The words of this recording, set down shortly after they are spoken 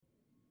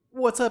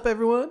What's up,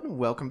 everyone?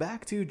 Welcome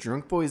back to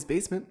Drunk Boys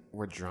Basement,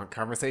 where drunk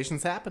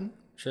conversations happen.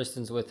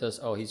 Tristan's with us.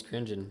 Oh, he's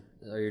cringing.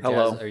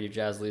 Hello. Are you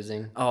jazz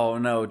losing? Oh,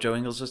 no. Joe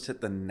Ingles just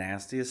hit the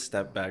nastiest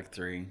step back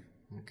three.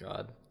 Oh,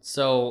 God.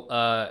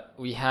 So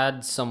we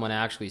had someone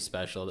actually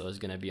special that was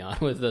going to be on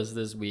with us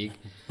this week.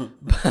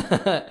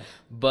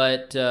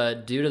 but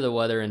due to the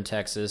weather in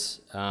Texas,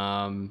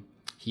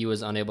 he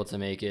was unable to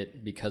make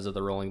it because of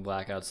the rolling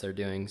blackouts they're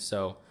doing.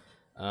 So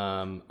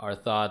our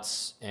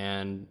thoughts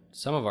and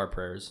some of our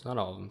prayers, not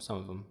all of them, some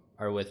of them,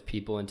 are with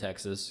people in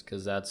Texas,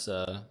 because that's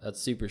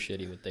super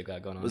shitty what they've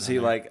got going on. Was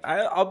he like,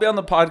 I'll be on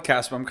the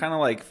podcast, but I'm kind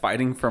of like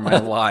fighting for my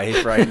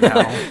life right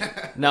now?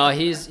 No,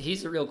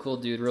 he's a real cool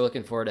dude. We're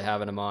looking forward to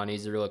having him on.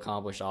 He's a real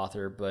accomplished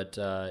author,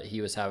 but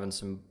he was having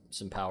some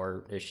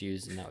power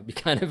issues, and that would be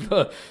kind of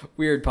a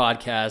weird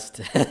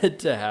podcast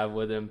to have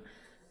with him.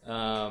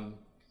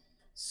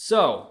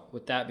 So,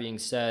 with that being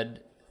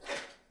said,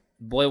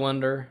 Boy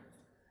Wonder,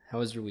 how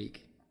was your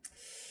week?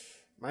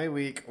 My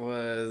week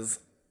was,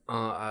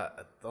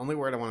 the only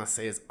word I want to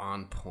say is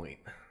on point.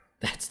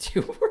 That's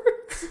 2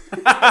 words.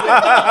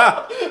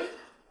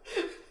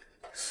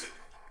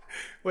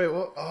 Wait,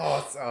 what?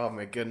 Oh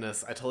my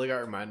goodness. I totally got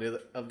reminded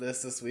of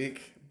this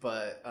week,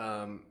 but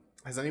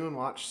has anyone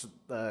watched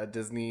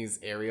Disney's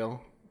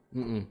Ariel?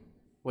 Mm-mm.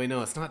 Wait,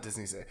 no, it's not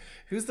Disney's.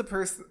 Who's the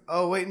person?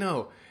 Oh, wait,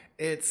 no.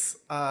 It's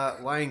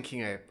Lion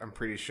King, I'm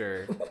pretty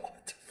sure.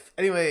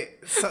 Anyway,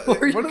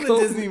 one of the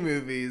Disney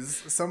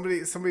movies,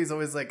 somebody's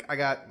always like,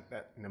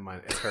 never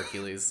mind, it's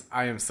Hercules.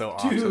 I am so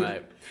off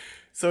tonight.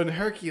 So in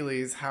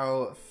Hercules,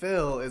 how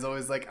Phil is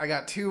always like, I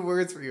got 2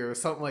 words for you, or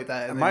something like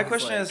that. And my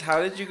question is,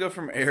 how did you go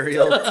from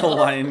Ariel to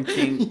Lion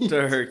King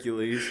to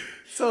Hercules?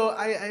 So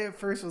I at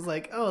first was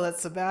like, oh,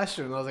 that's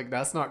Sebastian. And I was like,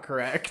 that's not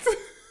correct.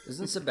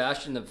 Isn't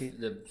Sebastian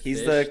the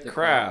He's fish, the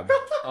crab.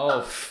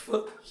 Oh,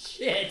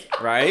 shit.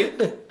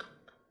 Right?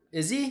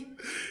 Is he?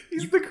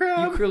 He's the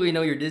crab. You clearly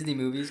know your Disney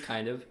movies,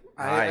 kind of.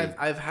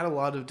 I've had a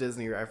lot of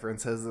Disney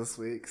references this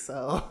week,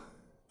 so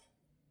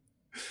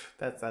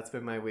that's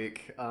been my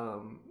week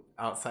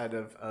outside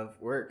of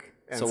work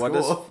and so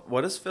school.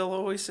 what does Phil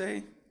always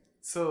say?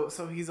 So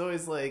he's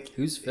always like,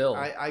 who's Phil?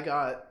 I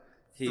got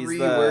He's 3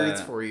 words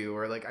for you,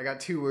 or like I got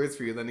 2 words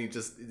for you. Then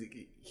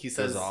he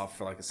says off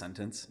for like a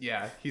sentence.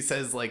 Yeah, he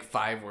says like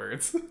 5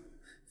 words.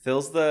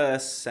 Phil's the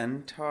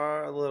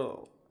centaur, a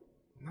little.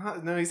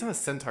 No, he's not a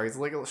centaur. He's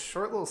like a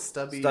short, little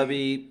stubby.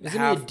 Isn't he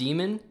a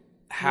demon?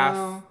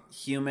 Half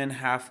human,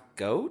 half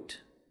goat.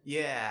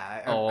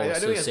 Yeah. I know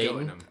so he has Satan?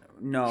 goat in him.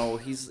 No,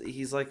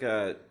 he's like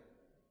a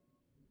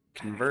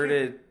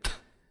converted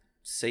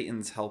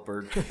Satan's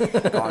helper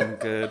gone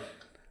good.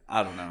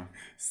 I don't know.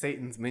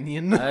 Satan's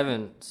minion. I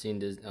haven't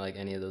seen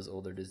any of those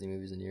older Disney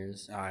movies in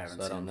years. I haven't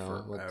so I seen don't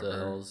know what forever. the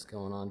hell's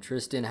going on.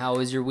 Tristan, how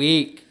was your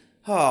week?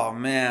 Oh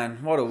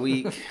man, what a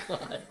week.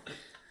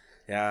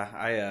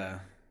 Yeah,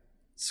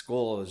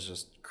 school was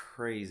just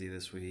crazy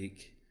this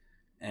week,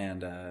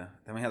 and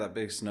then we had that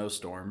big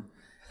snowstorm.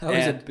 That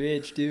was a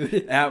bitch,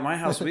 dude. At my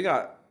house, we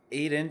got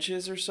 8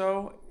 inches or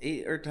so,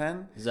 8 or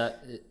 10. Is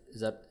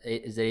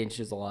 8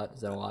 inches a lot?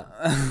 Is that a lot?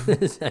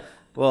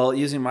 Well,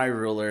 using my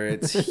ruler,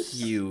 it's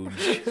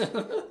huge.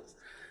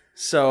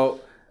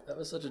 So that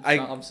was such a.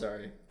 I'm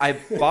sorry. I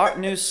bought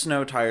new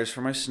snow tires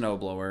for my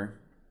snowblower.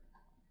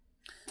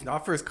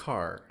 Not for his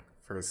car,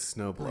 for his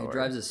snowblower. He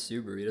drives a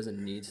Subaru. He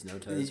doesn't need snow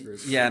tires for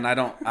his. Yeah, and I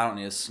don't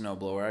need a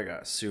snowblower. I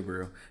got a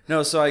Subaru.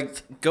 No, so I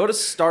go to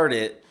start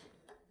it,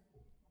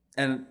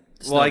 and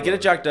I get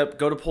it jacked up,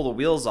 go to pull the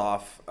wheels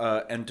off,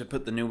 and to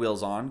put the new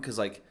wheels on, because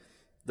like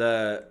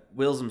the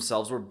wheels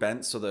themselves were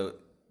bent, so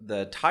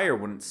the tire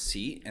wouldn't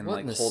seat and what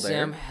like in the hold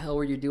Sam air. hell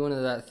were you doing to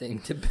that thing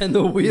to bend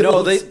the wheels?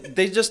 No,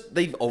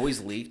 they've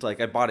always leaked.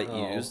 Like I bought it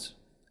used.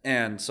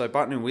 And so I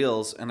bought new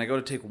wheels, and I go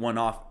to take one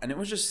off, and it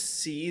was just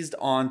seized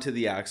onto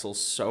the axle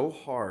so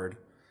hard.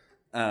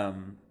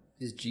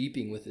 He's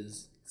jeeping with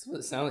his. That's what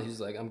it sounded like.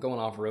 He's like, I'm going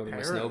off road with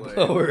my Apparently.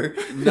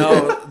 snowblower.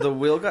 No, the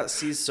wheel got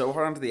seized so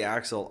hard onto the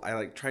axle. I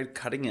like tried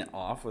cutting it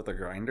off with a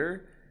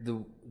grinder.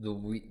 The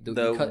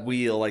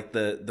wheel, like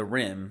the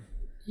rim,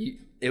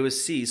 it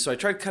was seized. So I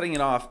tried cutting it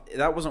off.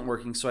 That wasn't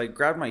working. So I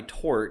grabbed my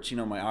torch,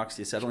 my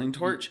oxyacetylene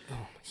torch,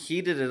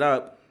 heated it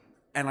up,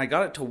 and I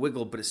got it to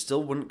wiggle, but it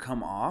still wouldn't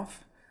come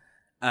off.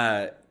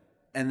 And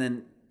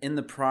then in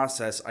the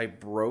process, I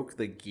broke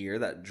the gear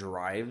that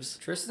drives.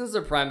 Tristan's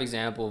a prime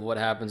example of what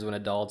happens when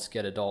adults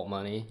get adult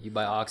money. You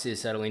buy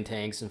oxyacetylene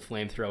tanks and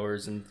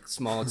flamethrowers and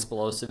small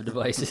explosive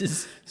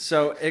devices.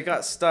 So it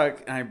got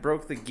stuck, and I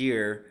broke the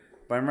gear.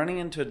 But I'm running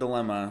into a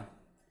dilemma.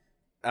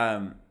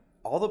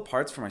 All the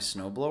parts for my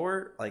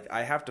snowblower, like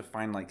I have to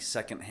find like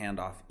secondhand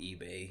off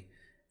eBay.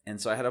 And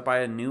so I had to buy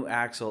a new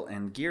axle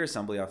and gear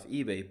assembly off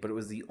eBay, but it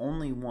was the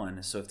only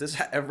one. So if this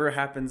ever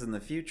happens in the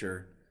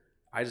future,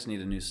 I just need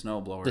a new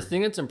snowblower. The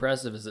thing that's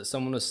impressive is that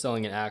someone was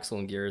selling an axle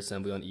and gear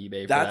assembly on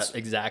eBay for that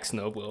exact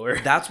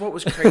snowblower. That's what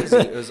was crazy.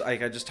 It was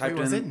like I just typed in.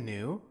 Was it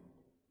new?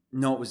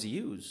 No, it was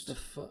used. The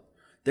fuck?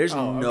 There's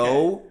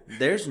no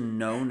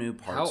new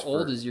parts. How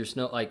old is your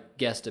snow, like,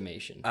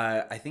 guesstimation?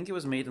 I think it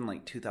was made in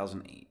like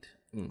 2008.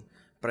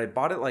 but I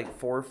bought it like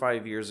 4 or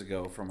 5 years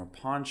ago from a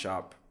pawn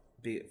shop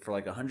for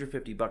like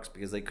 $150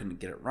 because they couldn't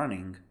get it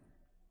running.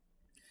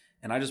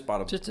 And I just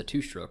bought just a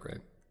 2-stroke,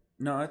 right?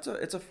 No, it's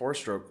a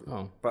 4-stroke.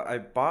 Oh. But I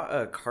bought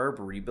a carb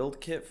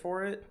rebuild kit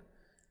for it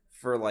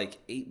for like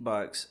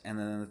 $8, and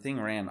then the thing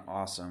ran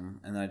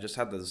awesome. And then I just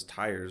had those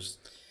tires.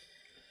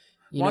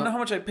 Want to know how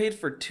much I paid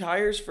for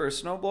tires for a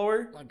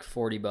snowblower? Like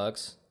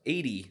 $40.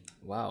 80.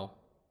 Wow.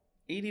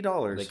 $80.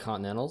 Are they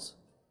Continentals?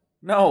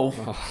 No.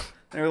 Oh.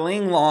 They're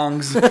Ling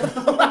Longs.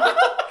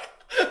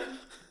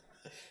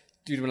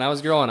 Dude, when I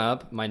was growing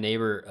up, my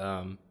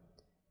neighbor,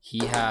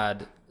 he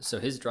had, so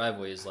his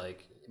driveway is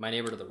like, my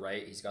neighbor to the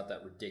right, he's got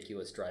that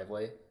ridiculous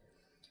driveway.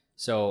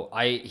 So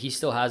he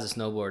still has a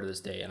snowboard to this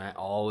day, and I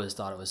always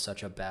thought it was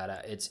such a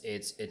bad.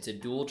 It's a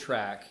dual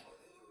track.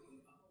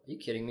 Are you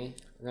kidding me?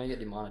 We're gonna get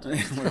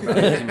demonetized. We're about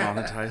to get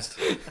demonetized.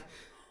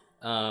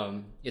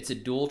 It's a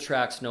dual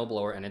track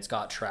snowblower, and it's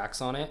got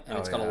tracks on it, and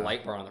it's got a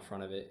light bar on the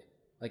front of it.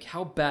 Like,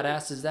 how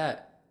badass is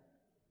that?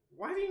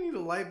 Why do you need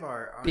a light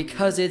bar?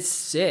 Because it's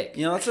sick.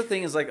 You know, that's the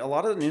thing is like a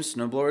lot of the new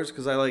snowblowers,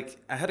 because I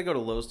had to go to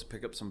Lowe's to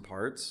pick up some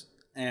parts.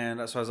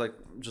 And so I was like,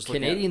 just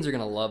looking Canadians are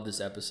gonna love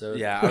this episode.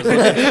 Yeah,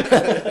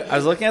 I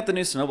was looking at the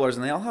new snowblowers,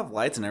 and they all have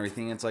lights and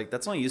everything. It's like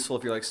that's only useful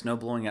if you're like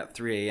snowblowing at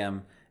 3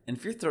 a.m. And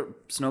if you're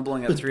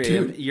snowblowing at 3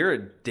 a.m., you're a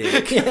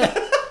dick.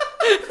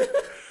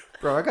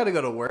 Bro, I gotta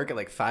go to work at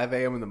like 5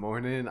 a.m. in the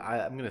morning.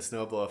 I'm gonna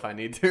snowblow if I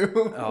need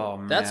to. Oh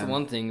man, that's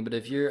one thing. But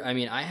if you're, I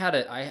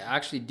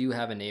actually do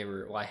have a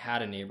neighbor. Well, I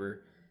had a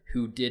neighbor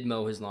who did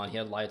mow his lawn. He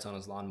had lights on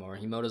his lawnmower.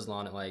 He mowed his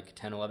lawn at like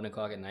 10, 11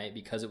 o'clock at night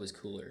because it was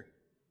cooler.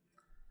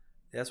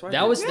 That's why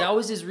that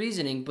was his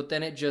reasoning, but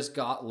then it just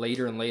got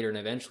later and later, and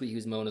eventually he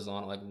was mowing his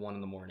lawn at like 1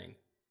 a.m. And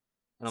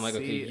I'm like,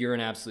 okay, you're an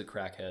absolute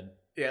crackhead.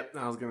 Yep,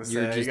 I was gonna say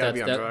you're just, you gotta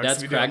be on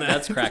drugs.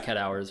 That's crackhead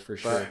hours for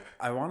sure.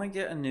 I want to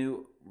get a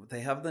new.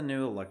 They have the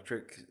new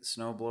electric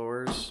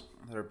snowblowers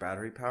that are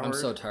battery powered. I'm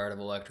so tired of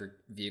electric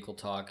vehicle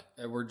talk.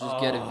 We're just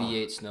get a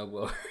V8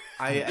 snowblower.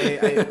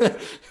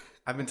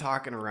 I've been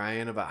talking to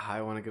Ryan about how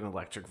I want to get an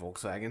electric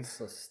Volkswagen,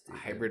 so stupid. A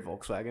hybrid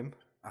Volkswagen.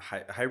 A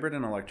hybrid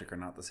and electric are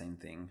not the same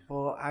thing.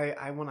 Well,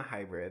 I want a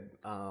hybrid,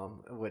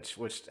 which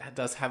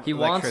does have. He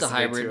wants a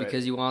hybrid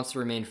because he wants to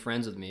remain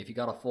friends with me. If he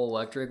got a full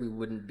electric, we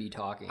wouldn't be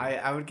talking.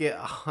 I would get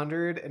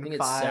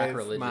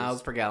 105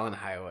 miles per gallon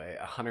highway,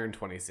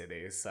 120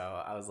 cities. So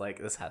I was like,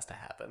 this has to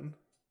happen.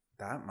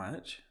 That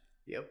much?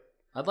 Yep.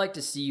 I'd like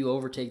to see you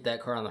overtake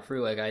that car on the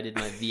freeway like I did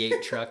my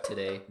V8 truck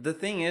today. The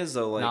thing is,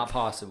 though, like not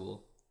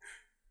possible.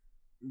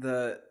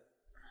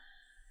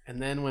 And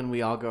then when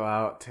we all go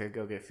out to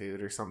go get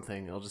food or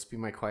something, it'll just be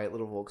my quiet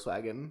little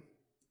Volkswagen.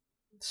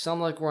 Sound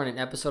like we're in an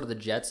episode of the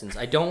Jetsons.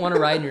 I don't want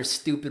to ride in your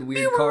stupid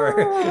weird car.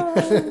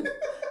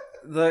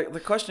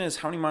 The question is,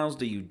 how many miles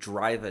do you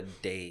drive a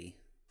day?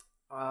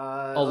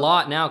 A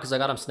lot now because I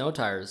got them snow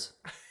tires.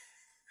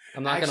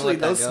 I'm not gonna let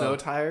that go. Those snow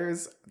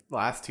tires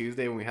last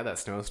Tuesday when we had that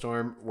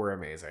snowstorm were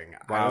amazing.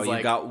 Wow,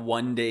 you got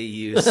 1 day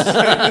use.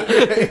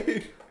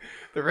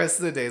 The rest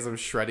of the days I'm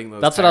shredding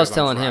those. That's what I was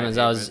telling him.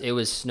 It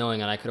was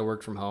snowing and I could have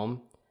worked from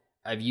home.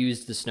 I've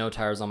used the snow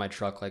tires on my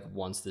truck like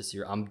once this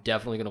year. I'm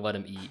definitely gonna let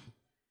him eat.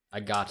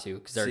 I got to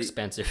because they're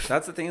expensive.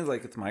 That's the thing is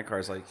like with my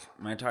cars, like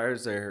my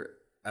tires, they're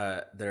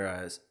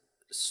a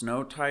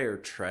snow tire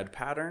tread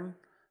pattern,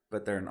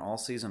 but they're an all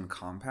season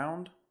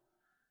compound,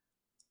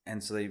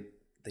 and so they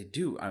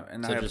do.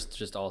 And so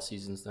just all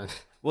seasons then.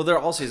 Well, they're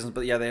all seasons,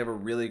 but yeah, they have a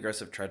really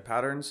aggressive tread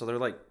pattern, so they're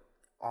like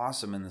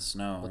awesome in the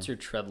snow. What's your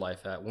tread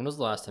life at? When was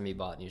the last time you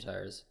bought new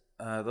tires?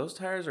 Those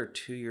tires are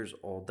 2 years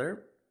old.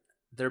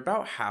 They're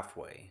about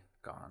halfway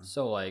gone.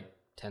 So like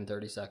 10,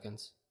 30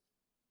 seconds.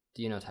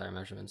 Do you know tire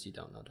measurements? You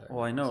don't know tire.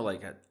 Well, I know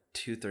like at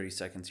 230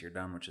 seconds you're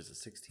done, which is a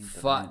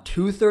 16th.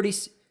 230.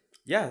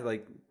 Yeah,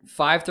 like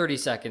 530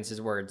 seconds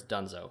is where it's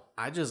donezo.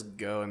 I just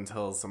go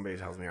until somebody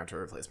tells me I have to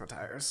replace my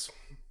tires.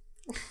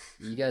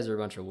 You guys are a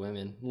bunch of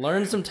women.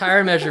 Learn some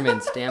tire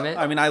measurements, damn it.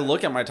 I mean, I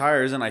look at my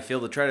tires and I feel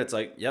the tread. It's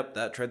like, yep,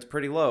 that tread's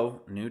pretty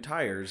low. New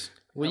tires.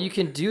 Well, you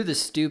can do the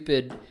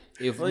stupid.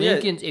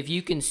 If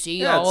you can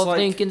see all of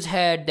Lincoln's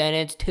head, then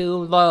it's too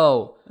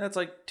low. That's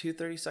like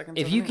 230 seconds.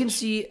 If you can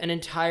see an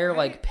entire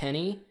like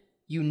penny,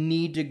 you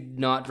need to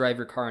not drive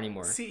your car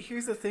anymore. See,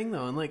 here's the thing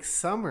though. In like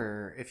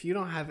summer, if you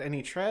don't have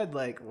any tread,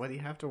 like what do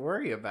you have to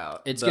worry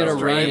about? It's gonna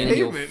rain and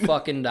you'll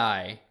fucking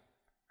die.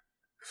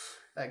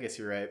 I guess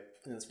you're right.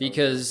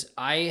 Because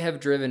I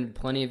have driven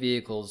plenty of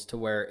vehicles to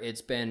where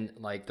it's been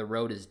like the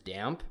road is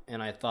damp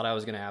and I thought I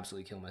was going to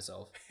absolutely kill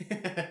myself.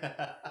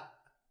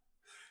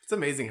 It's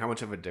amazing how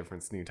much of a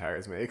difference new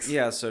tires makes.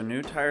 Yeah, so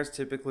new tires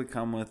typically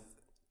come with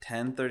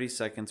 10 30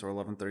 seconds or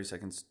 11 30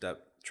 seconds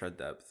tread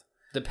depth.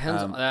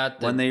 Depends on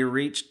that. When they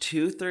reach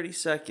 2 30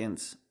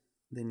 seconds,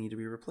 they need to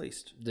be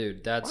replaced.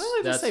 Dude, that's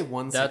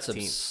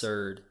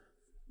absurd.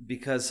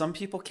 Because some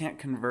people can't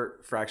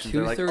convert fractions.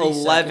 They're like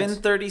 11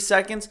 30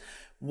 seconds.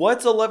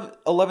 What's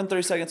 11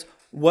 30 seconds?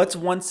 What's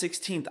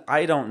 1/16th?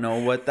 I don't know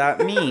what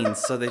that means.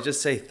 So they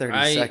just say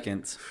 30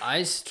 seconds.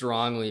 I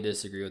strongly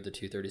disagree with the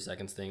 2:30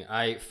 seconds thing.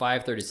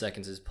 5:30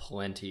 seconds is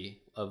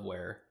plenty of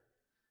wear.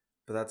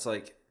 But that's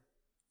like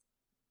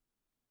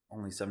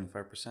only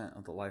 75%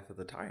 of the life of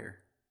the tire.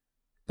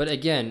 But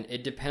again,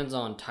 it depends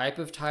on type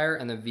of tire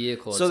and the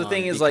vehicle. So the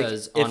thing is, like,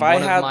 if if on I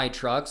one had of my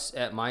trucks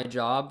at my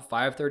job,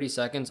 5:30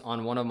 seconds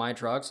on one of my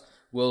trucks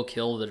will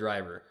kill the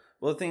driver.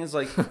 Well, the thing is,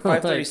 like,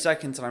 5:30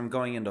 seconds and I'm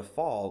going into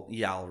fall,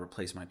 yeah, I'll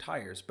replace my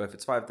tires. But if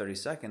it's 5:30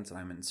 seconds and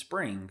I'm in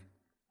spring,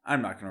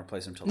 I'm not going to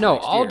replace them until No,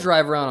 next I'll year.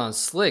 drive around on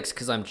slicks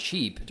because I'm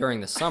cheap during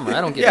the summer.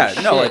 I don't give a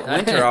shit. Like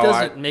winter, It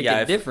doesn't make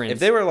a difference. If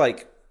they were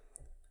like,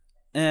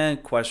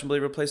 questionably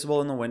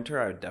replaceable in the winter,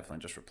 I would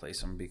definitely just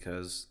replace them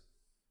because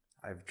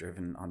I've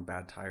driven on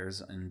bad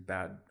tires and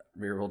bad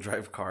rear-wheel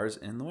drive cars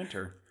in the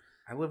winter.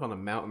 I live on a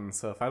mountain,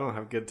 so if I don't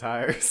have good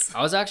tires,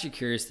 I was actually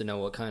curious to know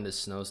what kind of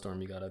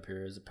snowstorm you got up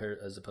here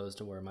as opposed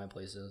to where my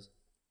place is.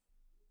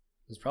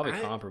 It's probably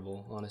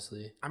comparable,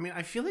 honestly. I mean,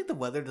 I feel like the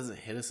weather doesn't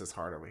hit us as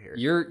hard over here.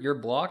 You're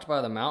blocked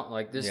by the mountain.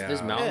 Like this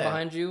mountain Yeah.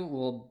 behind you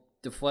will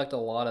deflect a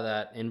lot of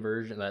that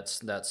inversion,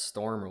 that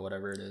storm or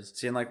whatever it is.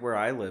 See, and like where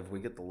I live, we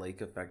get the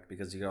lake effect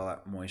because you get all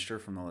that moisture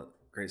from the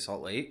Great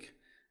Salt Lake,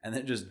 and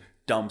then it just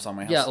dumps on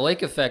my house. Yeah,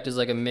 lake effect is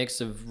like a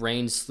mix of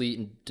rain, sleet,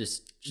 and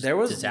just There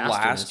was disasterness.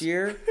 last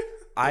year,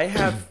 I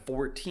had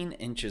 14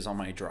 inches on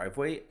my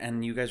driveway,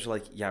 and you guys were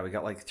like, yeah, we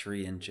got like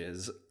 3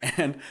 inches.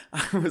 And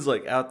I was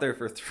like out there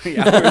for 3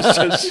 hours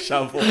just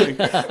shoveling.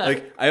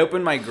 Like, I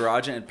opened my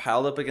garage, and it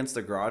piled up against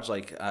the garage.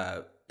 Like,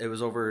 it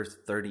was over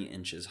 30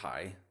 inches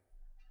high.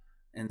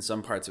 In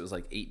some parts, it was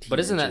like 18 But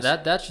isn't inches.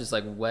 that's just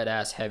like wet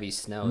ass heavy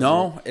snow?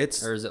 No,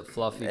 or is it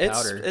fluffy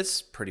powder?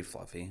 It's pretty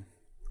fluffy.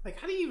 Like,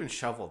 how do you even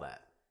shovel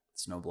that?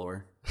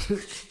 Snowblower.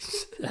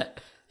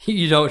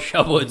 You don't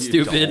shovel it,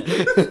 You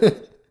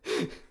stupid.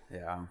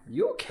 Yeah.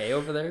 You okay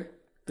over there?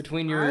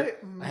 Between your,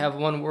 I have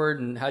one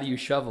word, and how do you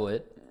shovel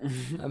it?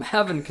 I'm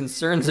having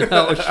concerns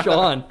about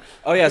Sean.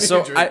 Oh yeah,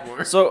 so Drink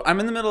more. I'm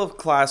in the middle of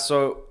class.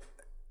 So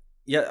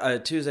yeah,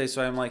 Tuesday.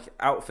 So I'm like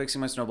out fixing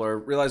my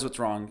snowblower. Realize what's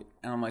wrong,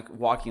 and I'm like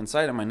walking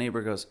inside, and my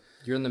neighbor goes,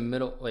 You're in the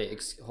middle.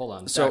 Wait, hold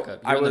on. So Back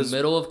up. You're in the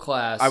middle of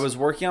class. I was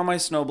working on my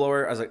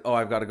snowblower. I was like, oh,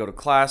 I've got to go to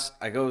class.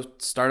 I go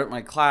start up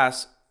my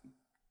class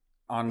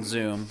on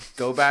Zoom.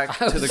 Go back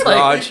to the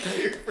garage.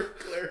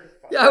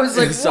 Yeah, I was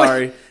like,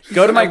 sorry.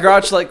 Go to my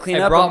garage to like clean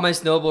up. I brought my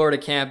snowblower to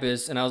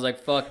campus, and I was like,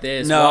 fuck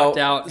this. No, Walked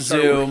out.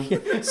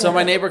 Zoom. So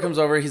my neighbor comes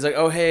over. He's like,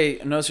 oh,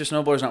 hey, I notice your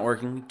snowblower's not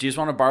working. Do you just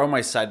want to borrow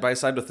my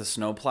side-by-side with the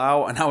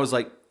snowplow? And I was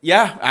like,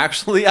 yeah,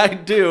 actually, I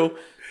do.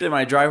 Did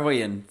my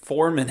driveway in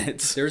 4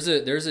 minutes. There's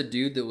a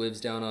dude that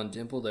lives down on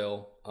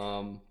Dimpledale.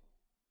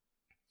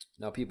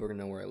 Now people are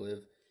gonna know where I live.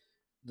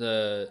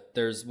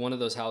 There's one of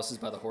those houses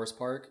by the horse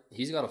park.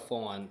 He's got a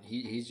full on.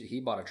 He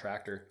bought a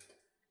tractor.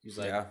 He's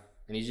like, Yeah.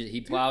 and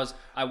he plows.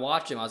 I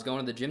watched him. I was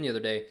going to the gym the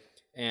other day,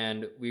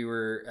 and we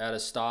were at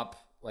a stop,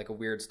 like a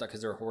weird stop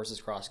because there were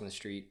horses crossing the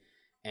street,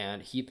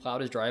 and he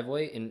plowed his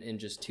driveway in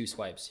just 2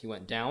 swipes. He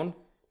went down,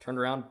 turned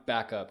around,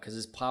 back up because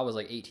his plow was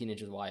like 18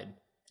 inches wide.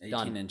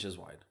 18 inches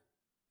wide.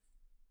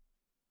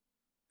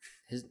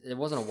 It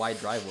wasn't a wide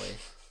driveway.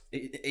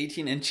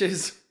 18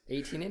 inches?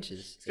 18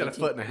 inches. It's got a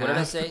foot and a What did I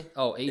half. say?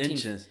 Oh, 18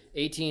 Inches.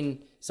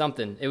 18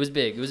 something. It was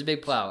big. It was a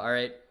big plow. All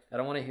right. I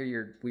don't want to hear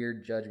your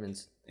weird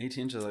judgments.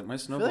 18 inches, like my I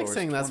snowblower. feel like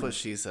saying that's what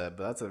she said,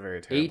 but that's a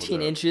very terrible 18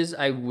 joke. inches.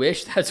 I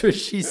wish that's what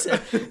she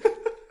said.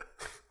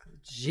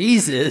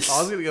 Jesus. I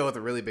was gonna go with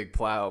a really big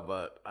plow,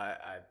 but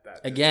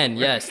that Again,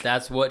 yes,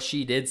 that's what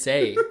she did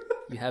say.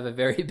 You have a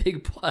very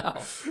big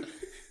plow.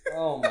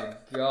 Oh my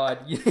God.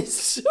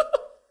 Yes.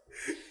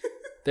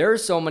 There are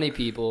so many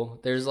people.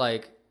 There's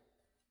like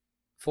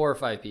 4 or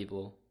 5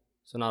 people,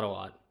 so not a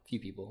lot, few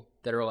people,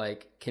 that are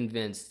like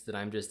convinced that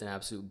I'm just an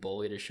absolute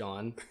bully to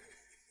Sean.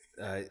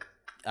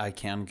 I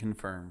can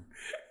confirm.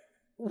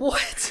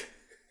 What?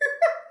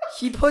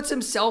 He puts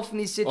himself in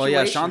these Oh situations.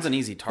 yeah, Sean's an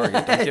easy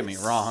target. Don't get me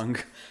wrong.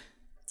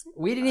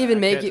 We didn't even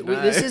make can't it.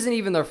 deny. This isn't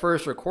even the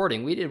first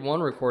recording. We did one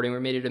recording where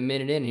we made it a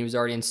minute in, and he was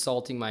already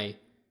insulting my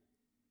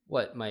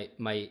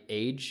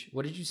age.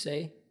 What did you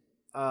say?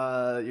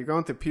 You're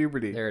going through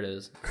puberty. There it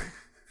is.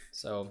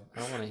 So I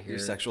don't want to hear Your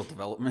sexual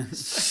development.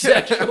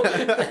 sexual.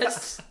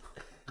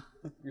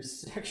 Your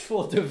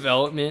sexual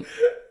development.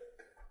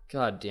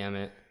 God damn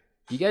it!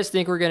 You guys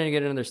think we're gonna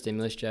get another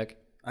stimulus check?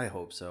 I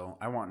hope so.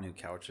 I want new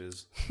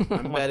couches.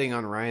 I'm betting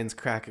on Ryan's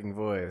cracking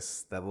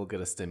voice that we'll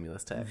get a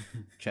stimulus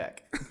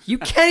check. You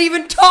can't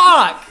even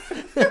talk.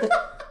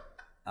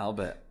 I'll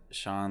bet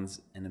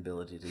Sean's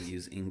inability to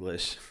use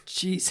English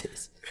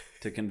Jesus.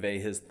 to convey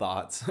his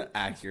thoughts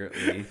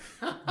accurately.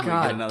 God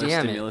Get another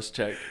damn it. stimulus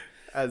check.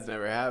 That's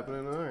never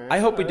happening. All right. I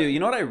hope we do. You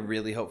know what I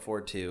really hope for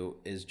too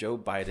is Joe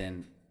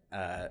Biden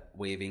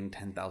waiving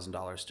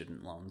 $10,000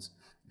 student loans,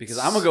 because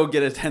I'm gonna go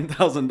get a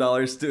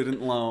 $10,000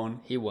 student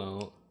loan. He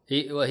won't.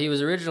 He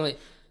was originally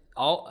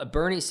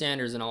Bernie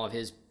Sanders and all of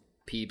his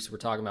peeps were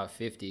talking about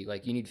 50.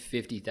 Like you need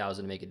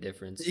 50,000 to make a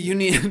difference. You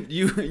need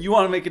you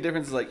want to make a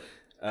difference? It's like,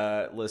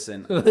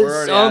 listen,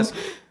 we're already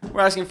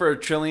we're asking for $1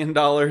 trillion.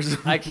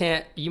 I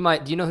can't. Do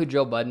you know who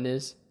Joe Budden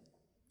is?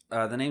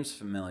 The name's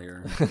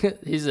familiar.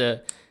 He's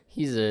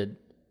a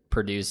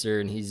producer,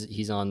 and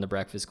he's on the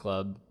Breakfast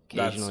Club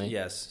occasionally.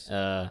 Yes.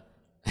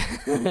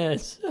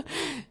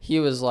 he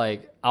was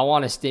like, I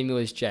want a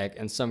stimulus check.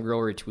 And some girl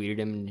retweeted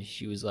him and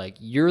she was like,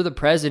 you're the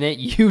president,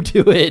 you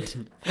do it.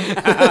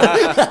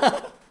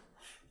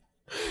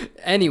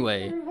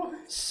 Anyway,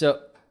 so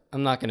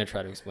I'm not going to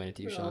try to explain it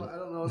to you, Sean. I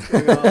don't know what's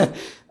going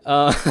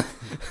on.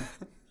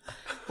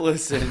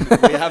 Listen,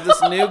 we have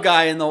this new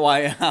guy in the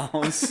White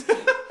House.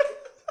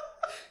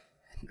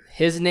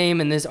 His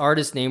name and this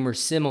artist's name were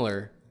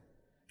similar.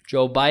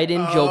 Joe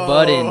Biden, Joe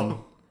Budden.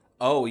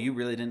 Oh, you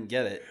really didn't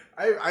get it.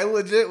 I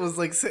legit was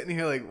like sitting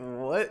here like,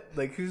 what?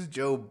 Like, who's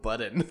Joe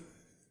Budden?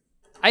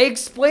 I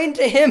explained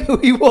to him who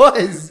he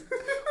was.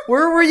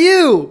 Where were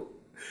you?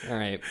 All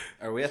right.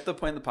 Are we at the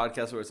point in the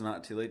podcast where it's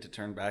not too late to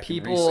turn back and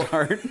People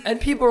restart? and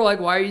people are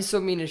like, why are you so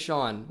mean to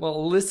Sean?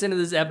 Well, listen to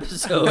this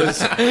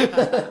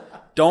episode.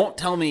 Don't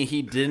tell me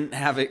he didn't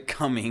have it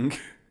coming.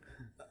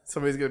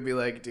 Somebody's gonna be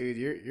like, dude,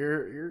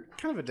 you're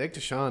kind of a dick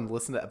to Sean.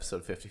 Listen to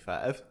episode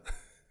 55.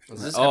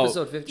 Was this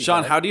episode 55?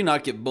 Sean, how do you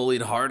not get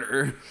bullied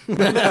harder?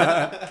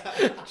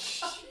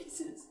 Jesus.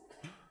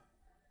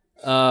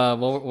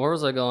 Where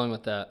was I going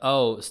with that?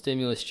 Oh,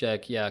 stimulus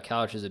check. Yeah,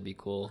 couches would be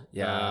cool.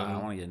 Yeah, I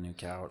want to get a new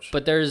couch.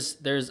 But there's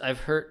I've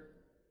heard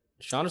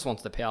Sean just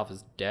wants to pay off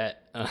his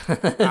debt.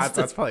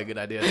 That's probably a good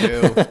idea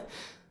too.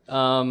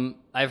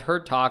 I've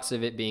heard talks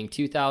of it being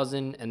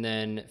 2,000 and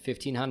then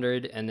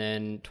 1,500 and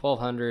then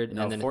 1,200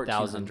 and then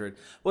 1,000.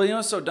 Well, you know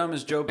what's so dumb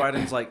is Joe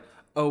Biden's like,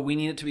 oh, we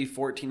need it to be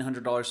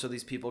 $1,400 so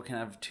these people can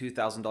have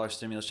 $2,000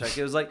 stimulus check.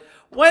 It was like,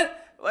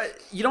 what?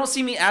 You don't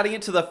see me adding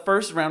it to the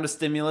first round of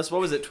stimulus.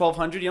 What was it,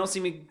 1,200? You don't see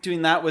me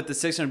doing that with the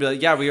 600. Be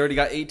like, yeah, we already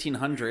got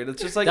 1,800.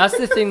 It's just like, that's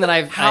the thing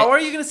that How are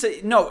you gonna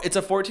say no? It's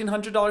a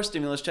 $1,400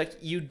 stimulus check.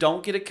 You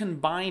don't get to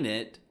combine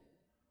it.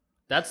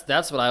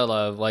 That's what I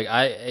love. Like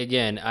I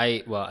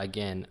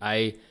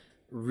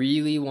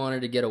really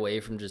wanted to get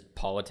away from just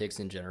politics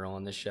in general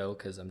on this show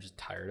because I'm just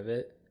tired of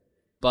it.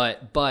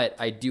 But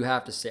I do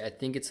have to say, I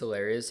think it's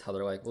hilarious how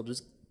they're like, we'll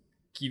just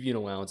give you an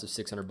allowance of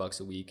 $600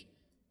 a week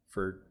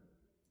for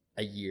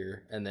a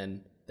year, and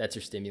then that's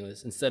your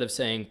stimulus. Instead of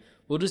saying,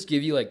 we'll just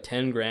give you like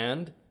 10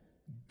 grand,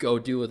 go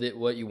do with it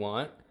what you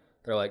want.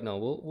 They're like, no,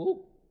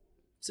 we'll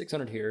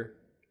 600 here,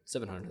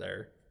 700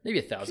 there,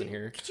 maybe 1,000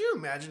 here. Could you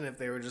imagine if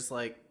they were just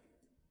like,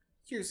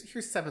 here's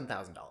 $7,000,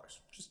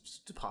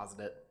 just deposit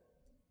it?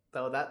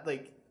 Though that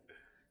like,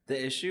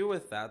 the issue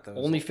with that though,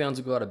 OnlyFans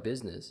will go out of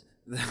business.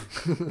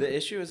 The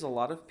issue is a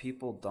lot of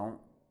people don't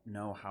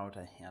know how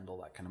to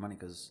handle that kind of money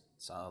because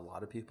a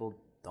lot of people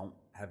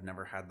have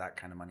never had that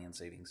kind of money in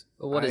savings.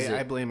 But what is it?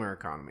 I blame our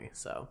economy.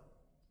 So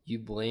you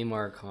blame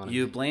our economy.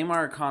 You blame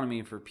our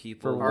economy for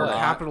people. For our what?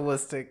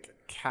 capitalistic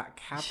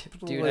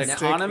Dude,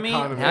 economy.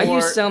 Now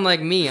you sound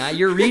like me.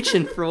 You're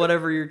reaching for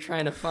whatever you're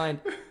trying to find.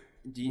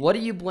 What do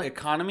you blame?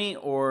 Economy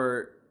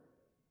or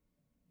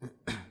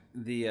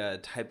the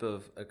type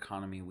of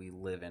economy we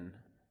live in?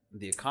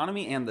 The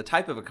economy and the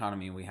type of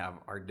economy we have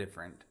are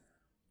different.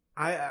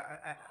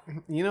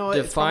 You know what?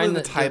 Define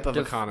the type of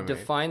economy.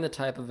 Define the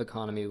type of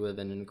economy we live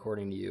in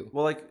according to you.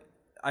 Well, like,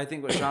 I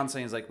think what Sean's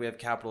saying is like we have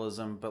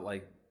capitalism, but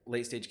like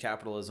late stage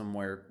capitalism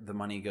where the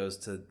money goes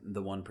to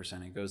the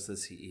 1%. It goes to the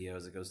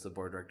CEOs. It goes to the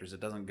board of directors. It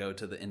doesn't go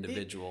to the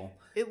individual.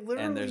 It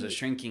literally, and there's a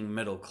shrinking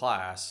middle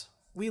class.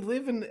 We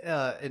live in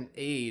an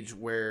age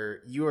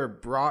where you are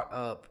brought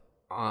up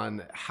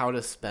on how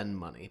to spend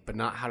money, but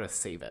not how to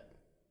save it.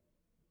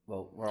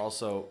 Well, we're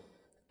also...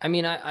 I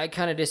mean, I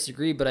kind of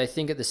disagree, but I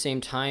think at the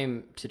same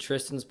time, to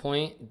Tristan's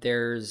point,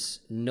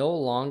 there's no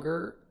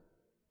longer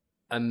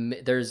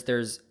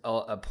there's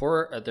a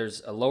poor,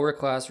 there's a lower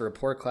class or a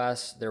poor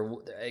class. There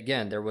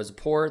was a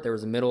poor, there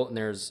was a middle, and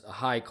there's a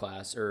high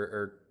class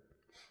or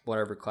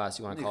whatever class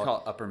you want to call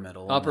it. Upper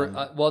middle.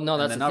 Well, no,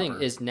 that's the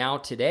thing. Is now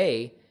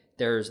today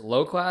there's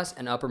low class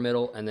and upper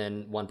middle, and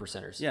then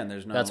 1%ers. Yeah, and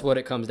there's no. That's what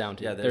it comes down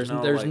to. Yeah,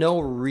 there's no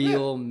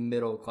real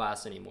middle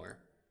class anymore.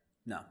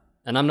 No.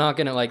 And I'm not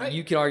gonna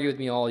you can argue with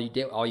me all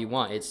you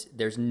want.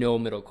 There's no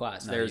middle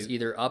class. There's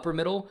either upper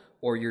middle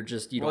or you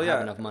don't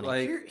have enough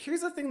money.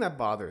 Here's the thing that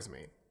bothers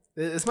me.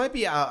 This might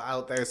be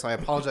out there, so I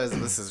apologize if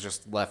this is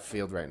just left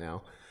field right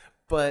now.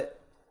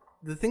 But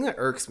the thing that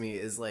irks me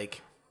is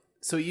like,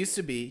 so it used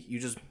to be you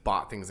just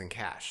bought things in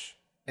cash,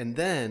 and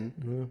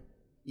then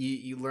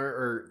you learn,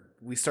 or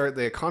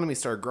the economy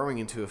started growing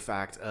into a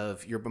fact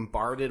of you're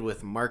bombarded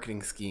with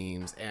marketing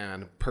schemes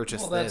and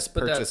purchase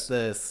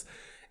this.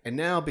 And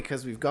now,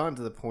 because we've gotten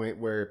to the point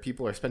where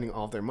people are spending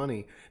all of their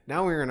money,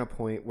 now we're in a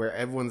point where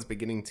everyone's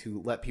beginning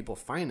to let people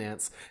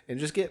finance and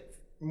just get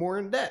more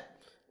in debt.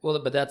 Well,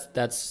 but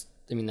that's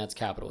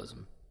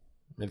capitalism.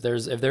 If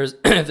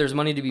there's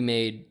money to be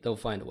made, they'll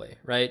find a way,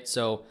 right?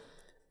 So,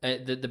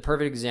 the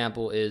perfect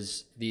example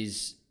is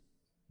these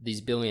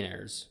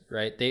billionaires,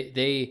 right?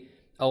 They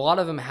a lot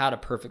of them had a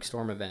perfect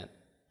storm event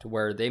to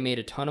where they made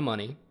a ton of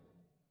money,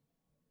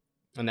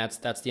 and that's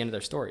the end of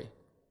their story.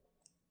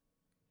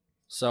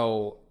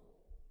 So,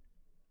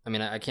 I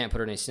mean, I can't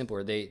put it any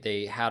simpler.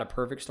 They had a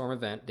perfect storm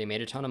event. They made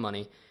a ton of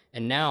money.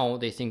 And now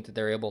they think that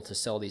they're able to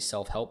sell these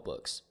self-help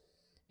books.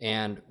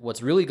 And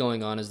what's really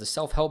going on is the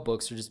self-help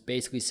books are just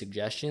basically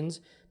suggestions,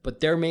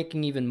 but they're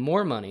making even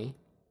more money.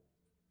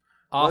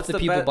 off the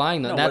people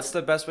buying them. What's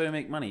the best way to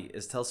make money?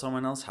 Is tell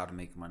someone else how to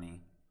make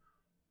money.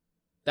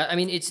 But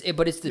it's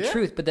the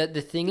truth. But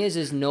the thing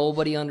is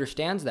nobody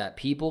understands that.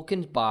 People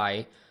can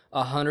buy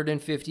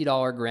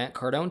 $150 Grant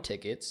Cardone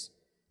tickets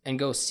and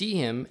go see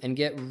him and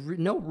get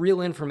no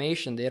real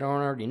information they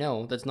don't already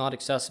know that's not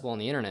accessible on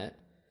the internet.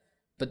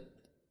 But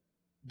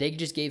they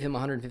just gave him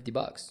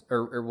 $150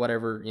 or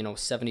whatever,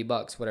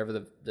 $70, whatever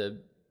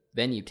the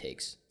venue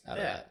takes out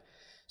of that.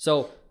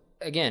 So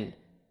again,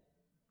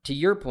 to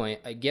your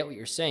point, I get what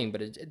you're saying,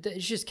 but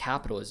it's just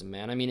capitalism,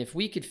 man. I mean, if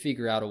we could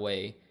figure out a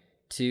way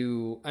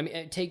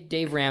take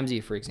Dave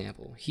Ramsey, for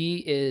example. He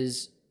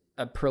is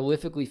a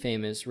prolifically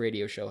famous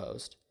radio show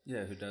host.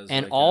 Yeah, who does.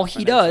 And all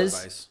he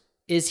does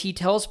is he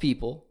tells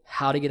people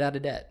how to get out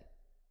of debt.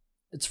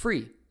 It's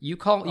free. You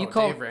call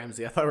Dave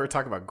Ramsey. I thought we were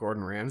talking about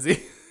Gordon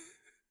Ramsay.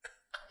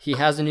 He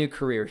has a new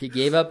career. He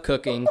gave up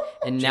cooking,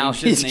 and now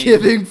he's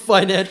giving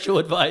financial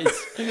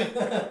advice.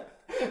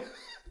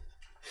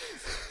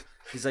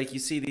 He's like, you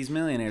see these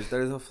millionaires,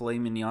 they're the filet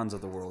mignons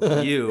of the world.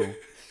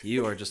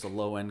 You are just a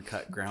low-end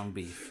cut ground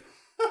beef.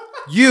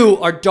 You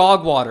are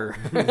dog water.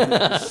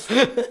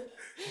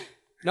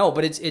 No,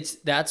 but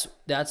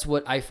that's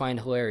what I find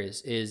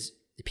hilarious is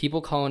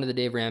people call into the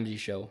Dave Ramsey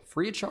show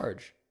free of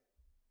charge,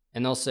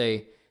 and they'll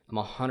say, "I'm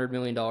 $100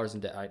 million in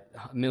debt."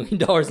 $1 million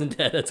in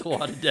debt. That's a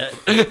lot of debt.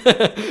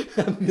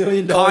 $1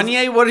 million.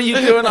 Kanye, what are you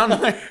doing on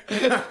my?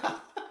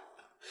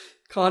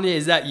 Kanye,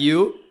 is that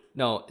you?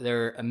 No,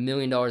 they're $1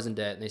 million in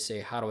debt, and they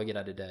say, "How do I get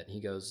out of debt?" And he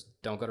goes,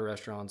 "Don't go to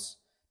restaurants,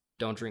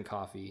 don't drink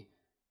coffee,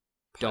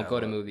 don't go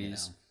to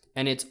movies." Yeah.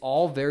 And it's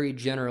all very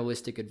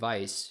generalistic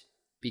advice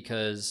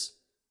because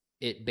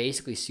it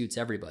basically suits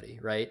everybody,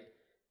 right?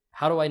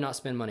 How do I not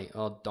spend money?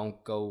 Oh,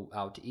 don't go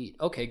out to eat.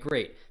 Okay,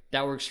 great.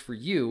 That works for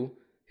you,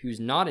 who's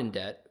not in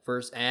debt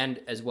first,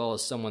 and as well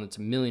as someone that's $1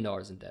 million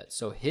in debt.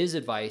 So his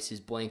advice is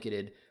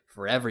blanketed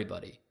for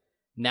everybody.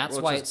 And that's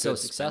why it's so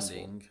successful.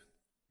 Spending.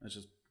 It's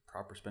just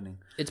proper spending.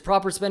 It's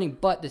proper spending.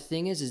 But the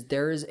thing is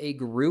there is a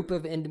group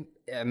of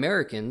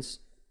Americans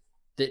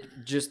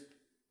that just,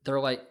 they're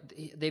like,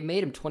 they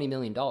made him $20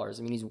 million. I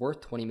mean, he's worth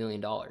 $20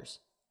 million.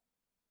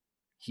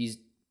 He's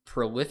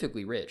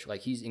prolifically rich.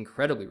 Like, he's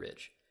incredibly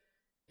rich.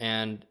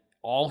 And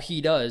all he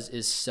does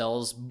is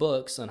sells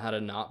books on how to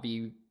not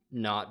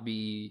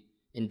be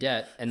in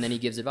debt, and then he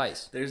gives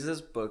advice. There's this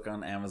book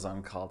on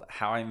Amazon called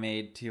How I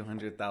Made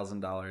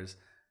 $200,000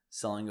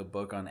 Selling a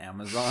Book on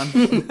Amazon.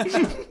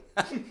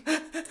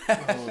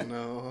 Oh,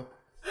 no.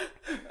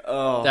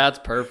 Oh, that's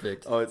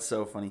perfect. Oh, it's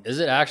so funny. Is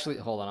it actually?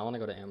 Hold on, I want to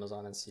go to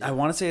Amazon and see. I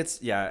want to say it's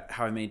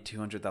How I Made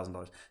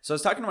 $200,000. So I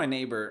was talking to my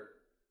neighbor.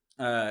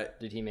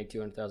 Did he make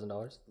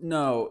 $200,000?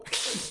 No,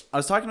 I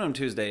was talking to him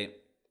Tuesday,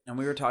 and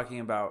we were talking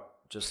about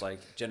just like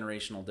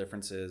generational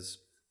differences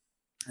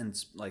and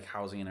like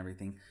housing and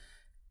everything,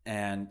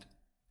 and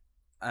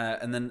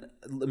then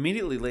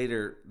immediately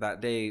later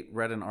that day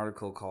read an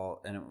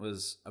article and it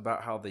was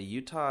about how the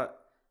Utah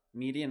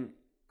median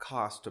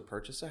cost to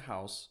purchase a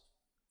house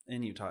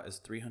in Utah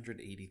is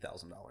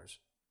 $380,000.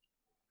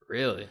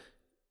 Really?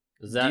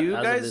 Is that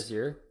of this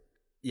year?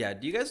 Yeah.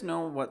 Do you guys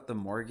know what the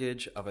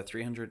mortgage of a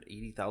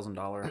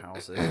 $380,000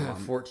 house is?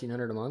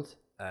 $1,400 a month.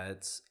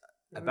 It's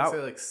about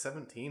like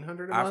 $1,700 a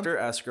month after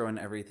escrow and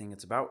everything.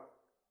 It's about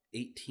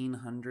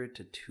 $1,800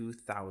 to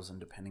 $2,000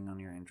 depending on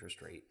your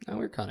interest rate. Oh,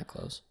 we're kind of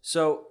close.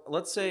 So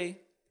let's say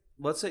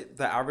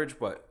the average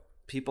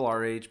people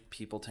our age,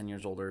 people 10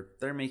 years older,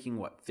 they're making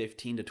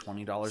 $15 to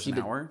 $20 an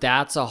hour.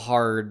 That's a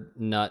hard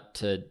nut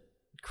to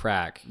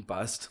crack.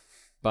 Bust.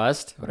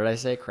 What did I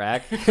say?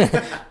 Crack?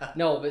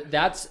 No, but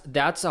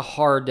that's a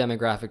hard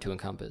demographic to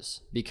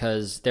encompass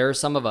because there are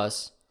some of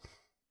us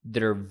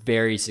that are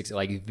very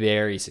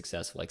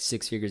successful, like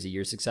 6 figures a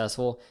year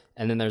successful,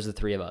 and then there's the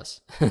three of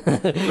us.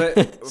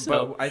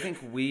 but I think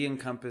we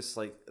encompass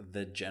like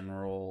the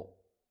general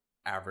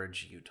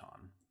average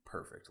Utahn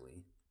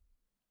perfectly.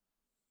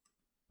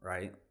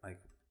 Right?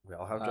 Like we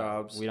all have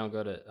jobs. We don't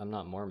go to. I'm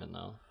not Mormon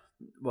though.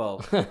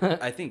 Well,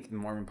 I think the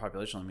Mormon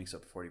population only makes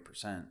up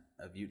 40%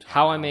 of Utah.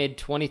 How I made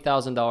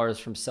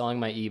 $20,000 from selling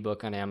my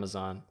ebook on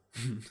Amazon.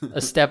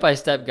 A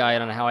step-by-step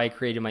guide on how I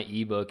created my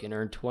ebook and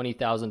earned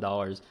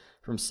 $20,000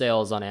 from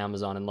sales on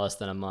Amazon in less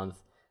than a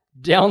month.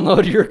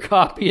 Download your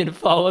copy and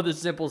follow the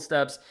simple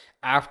steps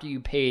after you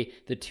pay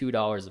the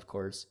 $2, of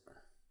course.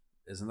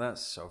 Isn't that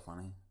so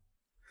funny?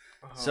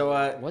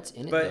 So what's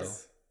in it though?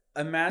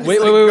 Imagine wait,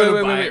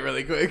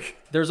 really quick.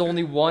 There's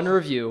only one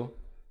review,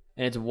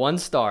 and it's 1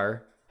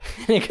 star.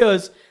 And it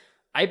goes,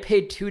 I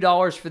paid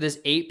 $2 for this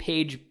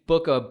 8-page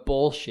book of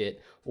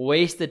bullshit.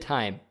 Waste of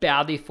time.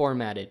 Badly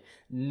formatted.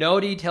 No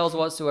details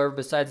whatsoever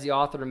besides the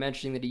author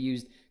mentioning that he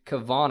used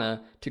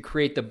Kavana to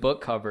create the book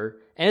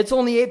cover. And it's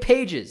only 8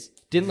 pages.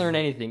 Didn't learn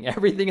anything.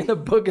 Everything in the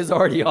book is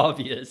already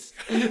obvious.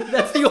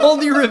 That's the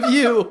only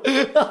review.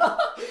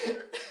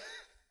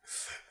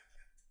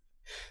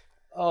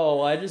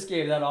 Oh, I just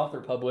gave that author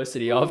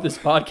publicity off this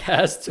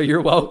podcast, so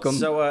you're welcome.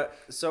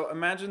 So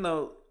imagine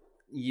though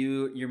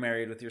you're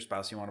married with your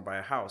spouse, you want to buy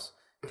a house.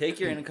 Take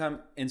your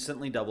income,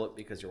 instantly double it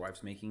because your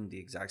wife's making the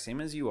exact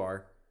same as you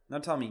are. Now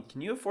tell me,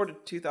 can you afford a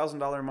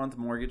 $2,000 a month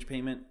mortgage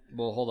payment?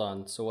 Well, hold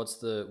on. So what's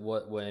the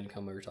what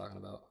income we were talking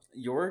about?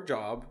 Your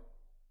job.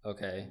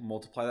 Okay.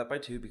 Multiply that by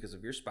 2 because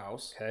of your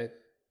spouse. Okay.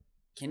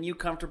 Can you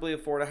comfortably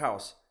afford a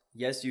house?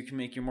 Yes, you can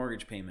make your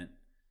mortgage payment.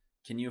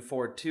 Can you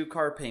afford 2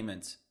 car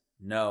payments?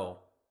 No.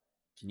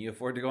 Can you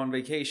afford to go on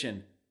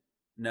vacation?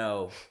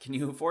 No. Can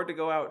you afford to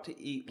go out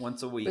to eat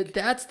once a week? But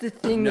that's the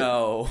thing.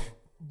 No.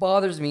 That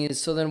bothers me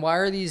is, so then why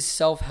are these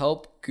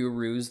self-help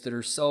gurus that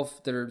are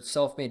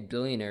self-made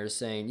billionaires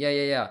saying,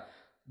 yeah,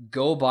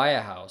 go buy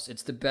a house.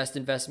 It's the best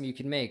investment you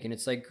can make. And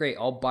it's like, great,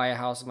 I'll buy a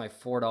house with my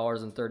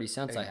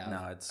 $4.30 I have. No,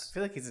 I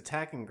feel like he's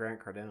attacking Grant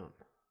Cardone.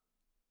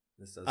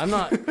 I'm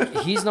not.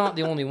 He's not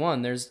the only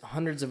one. There's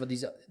hundreds of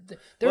these.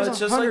 There's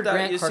 100 like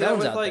Grant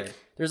Cardones out there.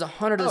 There's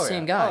 100 of the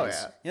same guys.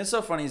 Oh, yeah. You know, it's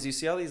so funny is you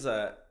see all these.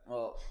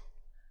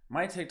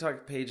 My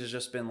TikTok page has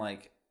just been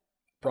like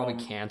Probably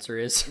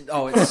cancerous.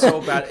 Oh, it's so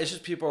bad. It's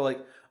just people are like,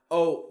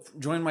 oh,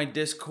 join my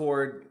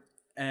Discord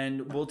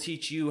and we'll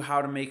teach you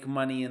how to make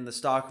money in the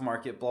stock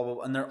market, blah, blah,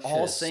 blah. And they're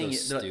all saying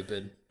so it.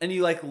 Stupid. And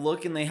you like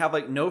look and they have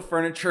like no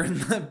furniture in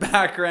the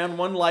background.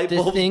 One light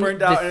bulb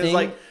burned out. And it's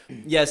like,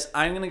 yes,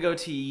 I'm going to go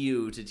to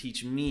you to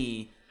teach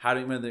me how to.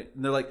 And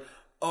they're like,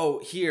 oh,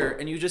 here.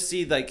 And you just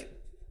see like,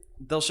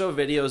 they'll show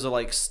videos of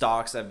like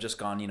stocks that have just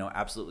gone,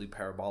 absolutely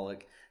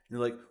parabolic. You're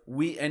like,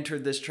 we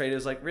entered this trade.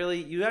 It's like,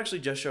 really? You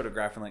actually just showed a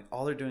graph, and like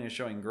all they're doing is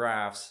showing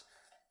graphs,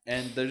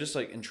 and they're just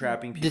like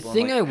entrapping people. The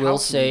thing like, I will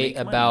say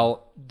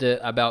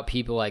about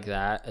people like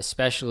that,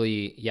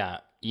 especially,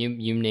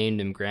 you named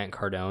him Grant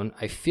Cardone.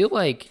 I feel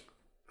like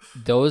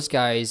those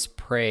guys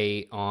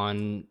prey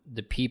on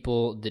the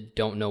people that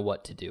don't know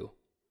what to do.